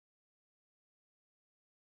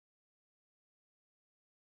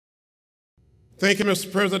Thank you,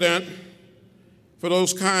 Mr. President, for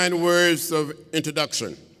those kind words of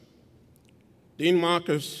introduction. Dean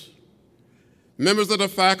Marcus, members of the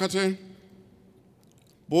faculty,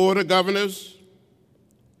 Board of Governors,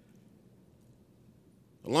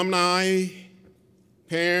 alumni,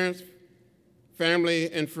 parents,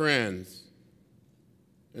 family, and friends,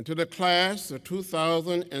 and to the class of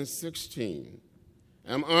 2016,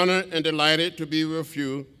 I'm honored and delighted to be with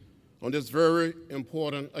you on this very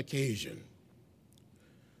important occasion.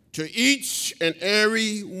 To each and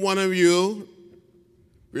every one of you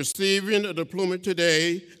receiving a diploma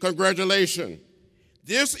today, congratulations.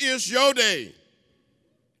 This is your day.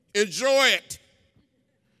 Enjoy it.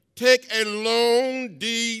 Take a long,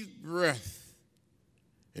 deep breath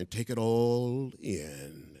and take it all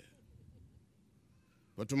in.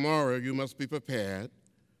 But tomorrow you must be prepared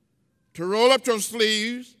to roll up your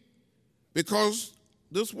sleeves because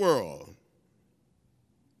this world,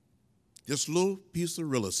 this little piece of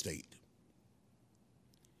real estate,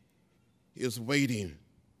 is waiting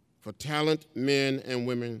for talented men and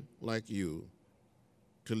women like you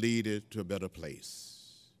to lead it to a better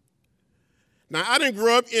place. Now, I didn't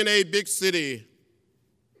grow up in a big city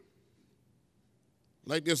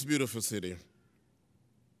like this beautiful city.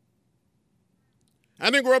 I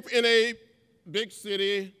didn't grow up in a big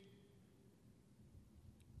city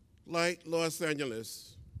like Los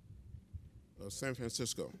Angeles or San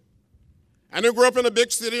Francisco. I didn't grow up in a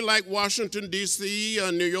big city like Washington, D.C.,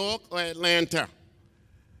 or New York, or Atlanta.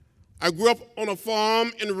 I grew up on a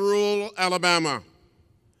farm in rural Alabama.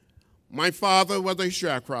 My father was a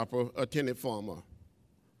sharecropper, a tenant farmer.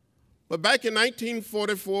 But back in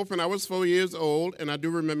 1944, when I was 4 years old, and I do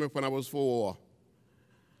remember when I was 4,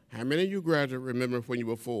 how many of you graduates remember when you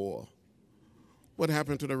were 4? What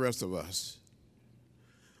happened to the rest of us?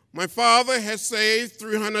 My father had saved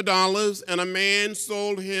 $300, and a man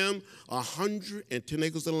sold him 110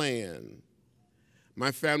 acres of land.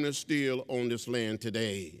 My family still owns this land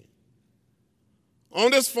today.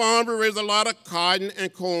 On this farm, we raise a lot of cotton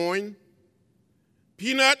and corn,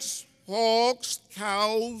 peanuts, hogs,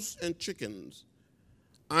 cows, and chickens.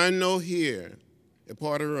 I know here at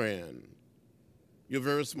Pardee RAND, you're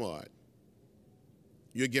very smart.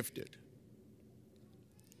 You're gifted.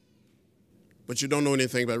 But you don't know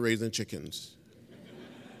anything about raising chickens.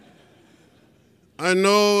 I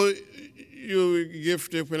know you're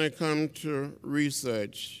gifted when it comes to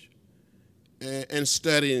research and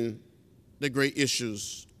studying the great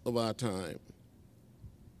issues of our time.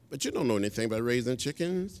 But you don't know anything about raising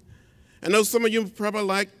chickens. I know some of you probably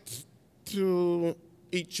like to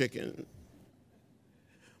eat chicken.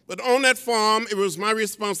 But on that farm, it was my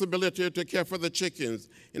responsibility to care for the chickens,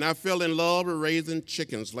 and I fell in love with raising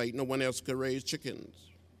chickens like no one else could raise chickens.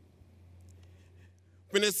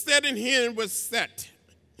 When the setting hen was set,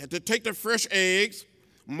 you had to take the fresh eggs,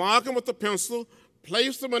 mark them with a pencil,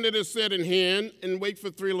 place them under the setting hen, and wait for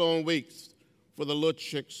 3 long weeks for the little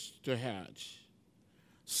chicks to hatch.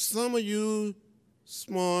 Some of you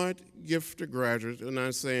smart, gifted graduates are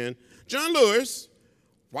now saying, John Lewis,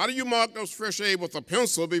 why do you mark those fresh eggs with a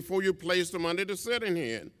pencil before you place them under the setting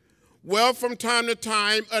hen? Well, from time to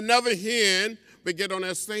time, another hen would get on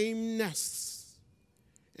that same nest,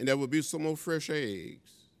 and there would be some more fresh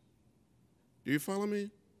eggs. Do you follow me?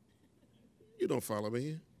 You don't follow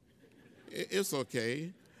me. It's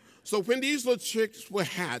okay. So when these little chicks were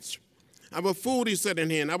hatched, I would fool these setting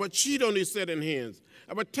hens. I would cheat on these setting hens.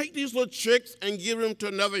 I would take these little chicks and give them to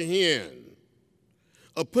another hen,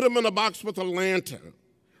 or put them in a box with a lantern,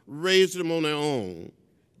 raise them on their own,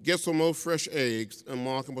 get some more fresh eggs, and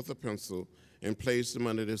mark them with a pencil, and place them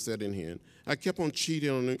under the setting hen. I kept on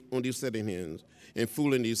cheating on these setting hens and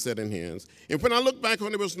fooling these setting hens. And when I look back on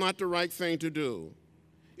it, it was not the right thing to do.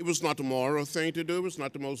 It was not the moral thing to do. It was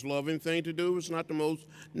not the most loving thing to do. It was not the most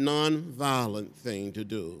nonviolent thing to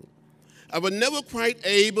do. I was never quite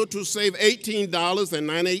able to save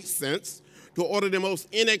 $18.98 to order the most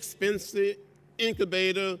inexpensive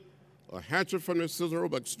incubator or hatcher from the Cicero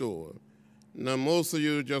bookstore. Now, most of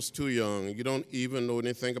you are just too young. You don't even know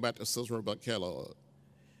anything about the Cicero book catalog.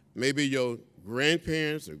 Maybe your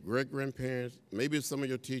grandparents or great-grandparents, maybe some of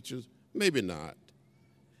your teachers, maybe not.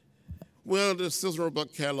 Well, the Cicero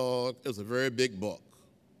book catalog is a very big book.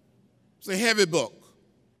 It's a heavy book,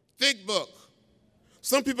 thick book.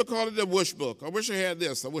 Some people call it a wish book. I wish I had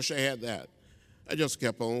this. I wish I had that. I just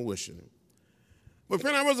kept on wishing. But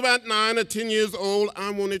when I was about 9 or 10 years old, I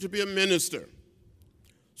wanted to be a minister.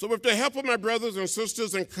 So with the help of my brothers and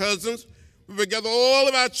sisters and cousins, we would gather all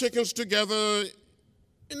of our chickens together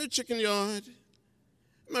in the chicken yard.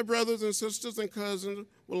 My brothers and sisters and cousins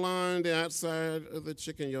were lined the outside of the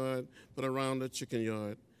chicken yard, but around the chicken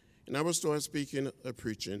yard. and I would start speaking or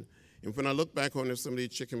preaching. And when I look back on it, some of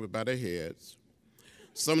these chickens would bow their heads.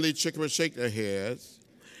 Some of these chickens would shake their heads.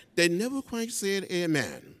 They never quite said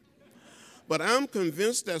amen. But I'm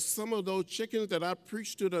convinced that some of those chickens that I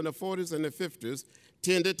preached to in the 40s and the 50s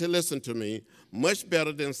tended to listen to me much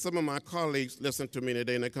better than some of my colleagues listened to me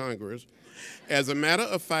today in the Congress. As a matter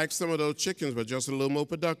of fact, some of those chickens were just a little more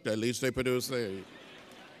productive. At least they produced eggs.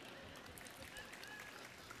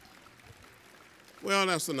 Well,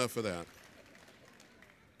 that's enough of that.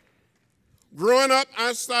 Growing up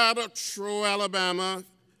outside of Troy, Alabama,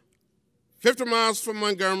 50 miles from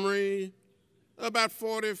Montgomery, about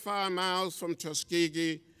 45 miles from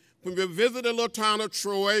Tuskegee, when we visit the little town of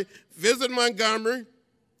Troy, visit Montgomery,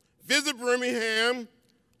 visit Birmingham,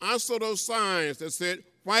 I saw those signs that said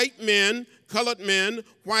white men,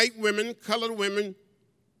 white women, colored women,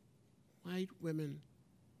 white women.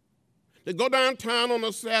 They go downtown on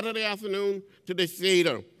a Saturday afternoon to the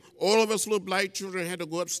theater. All of us little black children had to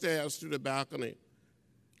go upstairs to the balcony.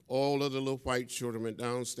 All of the little white children went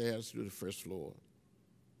downstairs to the first floor.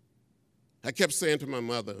 I kept saying to my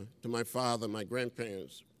mother, to my father, my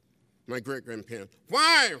grandparents, my great-grandparents,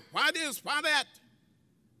 why? Why this? Why that?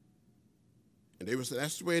 And they would say,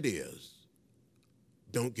 that's the way it is.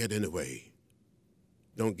 Don't get in the way.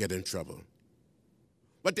 Don't get in trouble.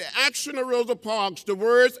 But the action of Rosa Parks, the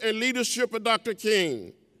words and leadership of Dr.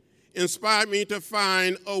 King inspired me to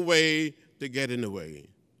find a way to get in the way.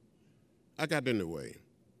 I got in the way.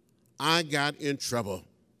 I got in trouble,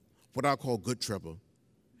 what I call good trouble.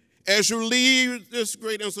 As you leave this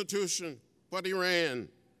great institution, Pardee RAND,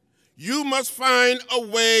 you must find a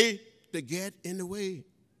way to get in the way.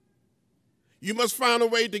 You must find a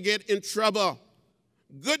way to get in trouble,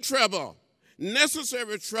 good trouble,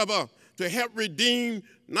 necessary trouble to help redeem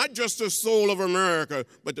not just the soul of America,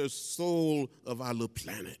 but the soul of our little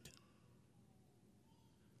planet.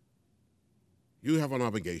 You have an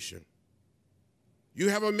obligation. You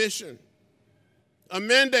have a mission, a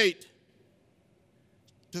mandate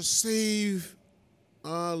to save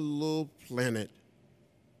our little planet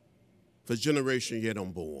for generation yet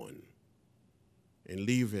unborn and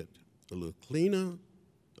leave it a little cleaner,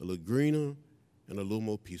 a little greener, and a little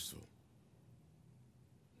more peaceful.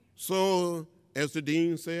 So, as the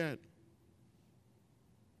dean said,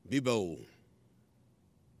 be bold,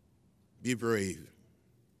 be brave,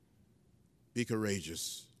 be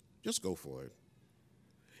courageous. Just go for it.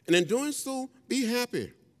 And in doing so, be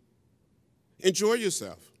happy. Enjoy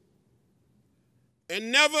yourself.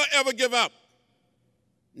 And never, ever give up.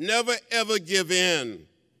 Never, ever give in.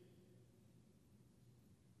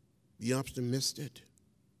 Be optimistic.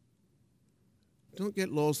 Don't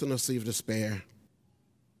get lost in a sea of despair.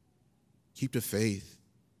 Keep the faith.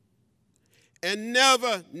 And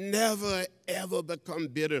never, never, ever become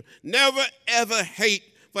bitter. Never, ever hate,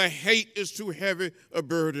 for hate is too heavy a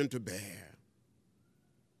burden to bear.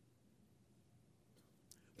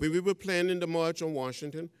 When we were planning the March on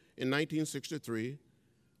Washington in 1963,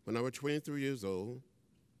 when I was 23 years old,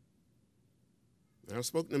 I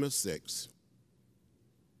spoke number 6.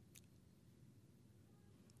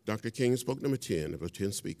 Dr. King spoke number 10. There were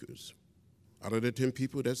 10 speakers. Out of the 10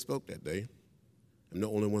 people that spoke that day, I'm the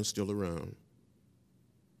only one still around.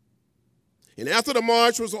 And after the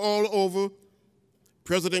march was all over,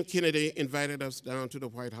 President Kennedy invited us down to the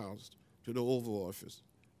White House, to the Oval Office.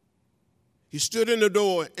 He stood in the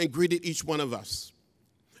door and greeted each one of us.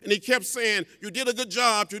 And he kept saying, you did a good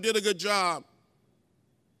job, you did a good job.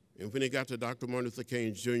 And when he got to Dr. Martin Luther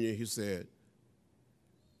King Jr., he said,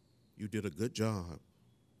 you did a good job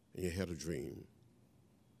and you had a dream.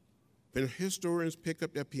 When historians pick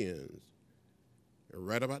up their pens and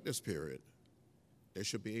write about this period, they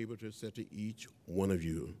should be able to say to each one of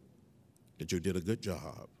you that you did a good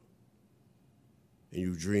job and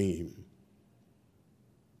you dream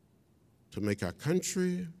to make our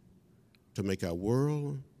country, to make our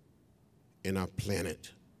world, and our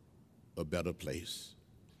planet a better place.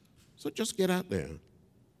 So just get out there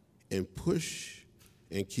and push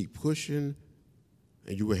and keep pushing,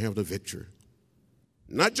 and you will have the victory.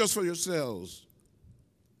 Not just for yourselves,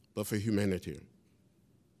 but for humanity.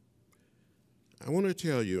 I want to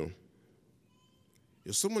tell you,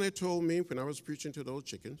 if someone had told me when I was preaching to those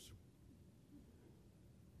chickens,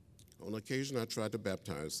 on occasion I tried to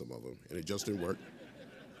baptize some of them, and it just didn't work,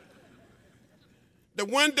 that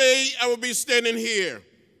one day I would be standing here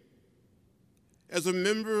as a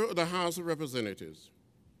member of the House of Representatives,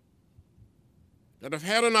 that I've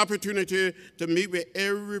had an opportunity to meet with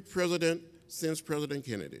every president since President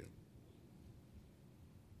Kennedy,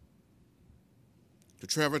 to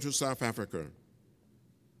travel to South Africa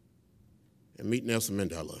and meet Nelson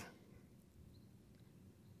Mandela,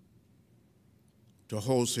 to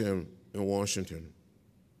host him in Washington,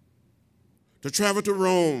 to travel to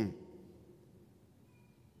Rome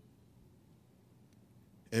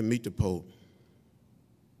and meet the Pope.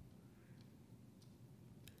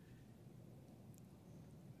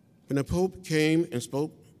 When the Pope came and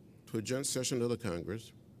spoke to a joint session of the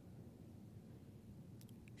Congress,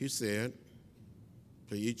 he said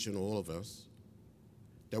to each and all of us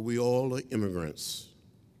that we all are immigrants.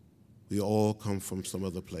 We all come from some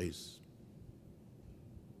other place.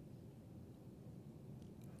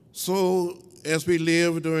 So as we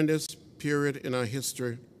live during this period in our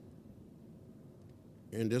history,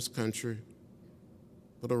 in this country,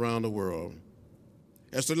 but around the world,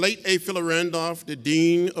 as the late A. Philip Randolph, the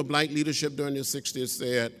dean of black leadership during the 60s,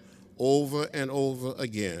 said over and over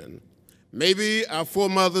again, maybe our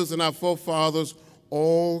foremothers and our forefathers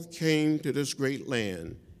all came to this great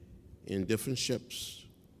land in different ships,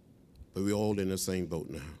 but we're all in the same boat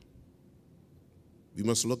now. We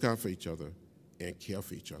must look out for each other and care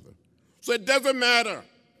for each other. So it doesn't matter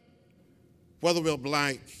whether we're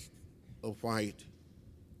black or white,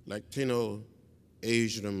 Latino,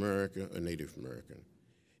 Asian American, or Native American.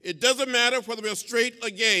 It doesn't matter whether we're straight or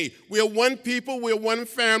gay. We're one people, we're one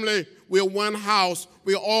family, we're one house.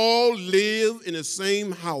 We all live in the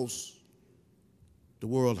same house, the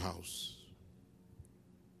world house.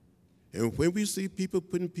 And when we see people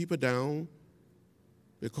putting people down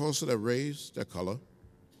because of their race, their color,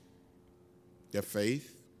 their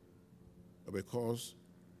faith, or because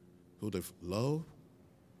who they love,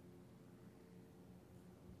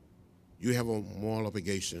 you have a moral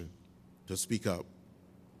obligation to speak up,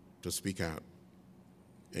 to speak out,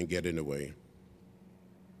 and get in the way.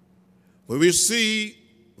 When we see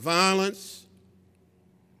violence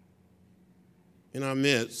in our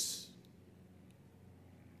midst,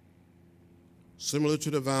 similar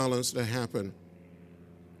to the violence that happened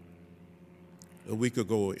a week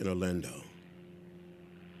ago in Orlando,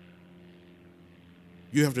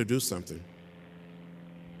 you have to do something.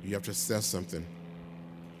 You have to say something.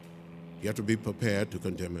 You have to be prepared to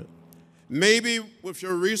condemn it. Maybe with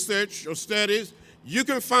your research, your studies, you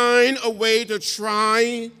can find a way to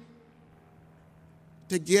try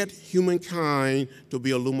to get humankind to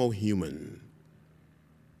be a little more human.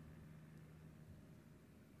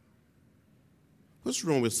 What's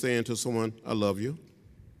wrong with saying to someone, I love you?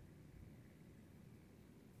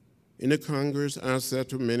 In the Congress, I said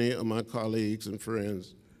to many of my colleagues and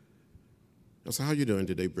friends, I said, how you doing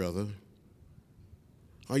today, brother?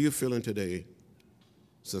 How you feeling today,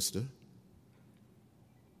 sister?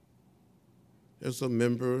 There's a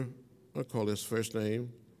member, I call his first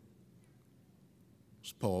name,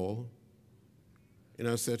 it's Paul. And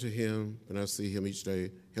I said to him, when I see him each day,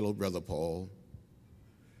 hello, Brother Paul.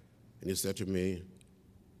 And he said to me,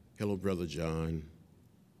 hello, Brother John.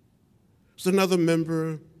 There's another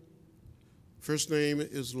member, first name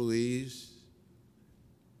is Louise.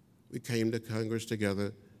 We came to Congress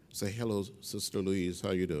together. Say, hello, Sister Louise,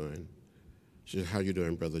 how you doing? She said, how you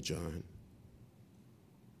doing, Brother John?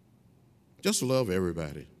 Just love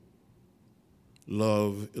everybody.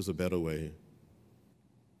 Love is a better way.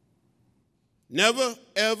 Never,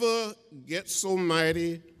 ever get so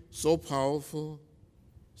mighty, so powerful,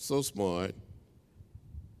 so smart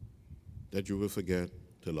that you will forget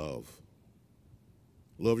to love.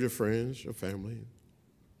 Love your friends, your family.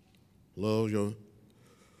 Love your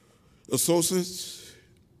associates,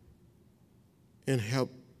 and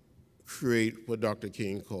help create what Dr.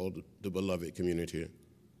 King called the beloved community,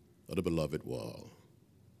 or the beloved wall.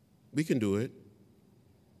 We can do it.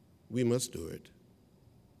 We must do it.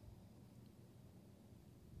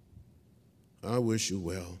 I wish you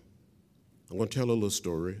well. I'm going to tell a little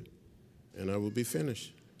story, and I will be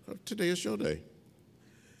finished. Today is your day.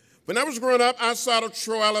 When I was growing up outside of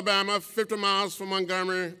Troy, Alabama, 50 miles from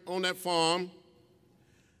Montgomery on that farm,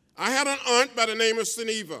 I had an aunt by the name of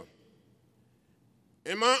Seneva.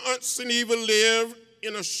 And my Aunt Seneva lived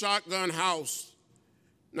in a shotgun house.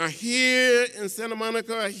 Now here in Santa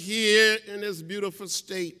Monica, here in this beautiful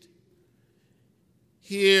state,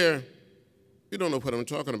 here, you don't know what I'm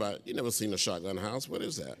talking about. You never seen a shotgun house. What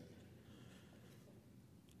is that?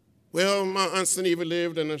 Well, my Aunt Seneva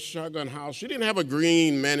lived in a shotgun house. She didn't have a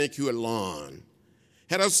green manicured lawn.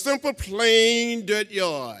 Had a simple, plain dirt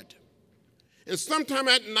yard. And sometime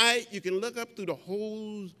at night, you can look up through the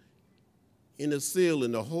holes in the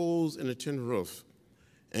ceiling, the holes in the tin roof,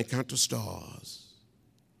 and count the stars.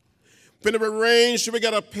 When it would rain, she would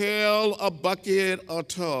get a pail, a bucket, a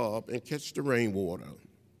tub, and catch the rainwater.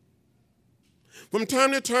 From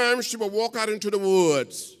time to time, she would walk out into the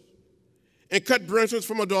woods and cut branches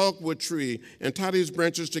from a dogwood tree and tie these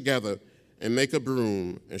branches together and make a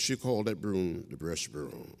broom, and she called that broom the brush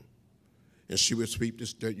broom. And she would sweep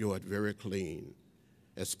this dirt yard very clean,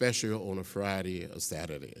 especially on a Friday or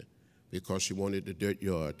Saturday, because she wanted the dirt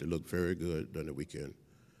yard to look very good during the weekend.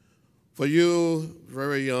 For you,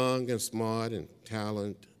 very young and smart and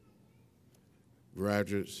talented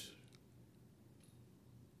graduates,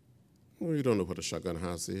 well, you don't know what a shotgun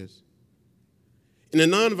house is. In a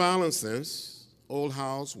nonviolent sense, old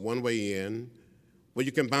house, one way in, where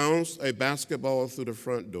you can bounce a basketball through the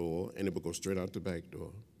front door and it will go straight out the back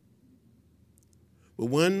door. But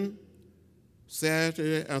one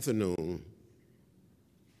Saturday afternoon,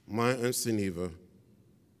 my Aunt Geneva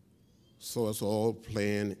saw us all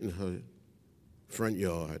playing in her front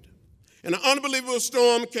yard. And an unbelievable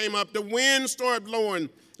storm came up. The wind started blowing.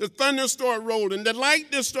 The thunder started rolling. The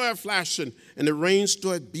lightning started flashing. And the rain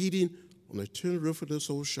started beating on the tin roof of this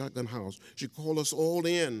old shotgun house. She called us all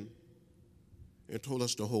in and told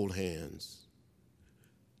us to hold hands.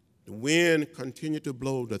 The wind continued to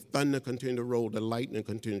blow. The thunder continued to roll. The lightning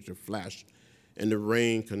continued to flash. And the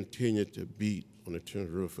rain continued to beat on the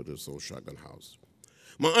tin roof of this old shotgun house.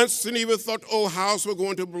 My Aunt Geneva thought the old house was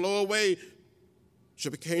going to blow away. She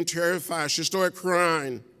became terrified. She started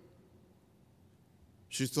crying.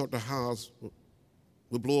 She thought the house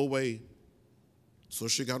would blow away. So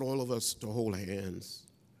she got all of us to hold hands.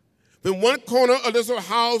 When one corner of this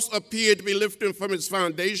house appeared to be lifting from its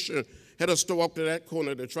foundation, had us to walk to that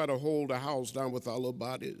corner to try to hold the house down with our little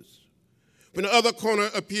bodies. When the other corner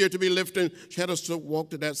appeared to be lifting, she had us to walk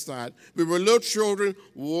to that side. We were little children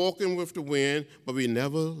walking with the wind, but we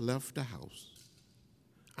never left the house.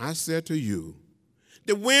 I said to you,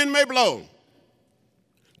 the wind may blow,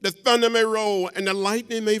 the thunder may roll, and the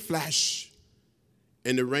lightning may flash,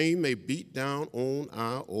 and the rain may beat down on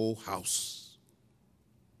our old house.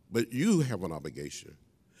 But you have an obligation.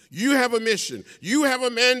 You have a mission. You have a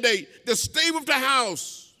mandate to stay with the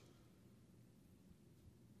house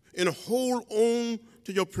and hold on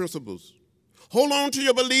to your principles. Hold on to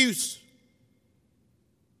your beliefs.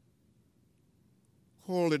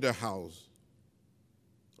 Call it the house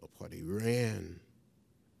of Pardee RAND.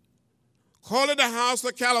 Call it the house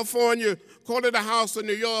of California. Call it the house of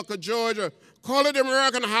New York or Georgia. Call it the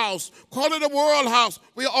American house. Call it the world house.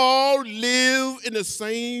 We all live in the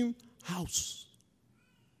same house.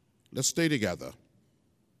 Let's stay together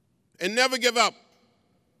and never give up.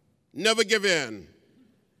 Never give in.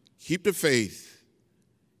 Keep the faith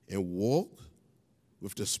and walk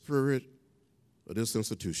with the spirit of this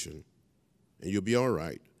institution, and you'll be all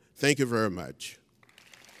right. Thank you very much.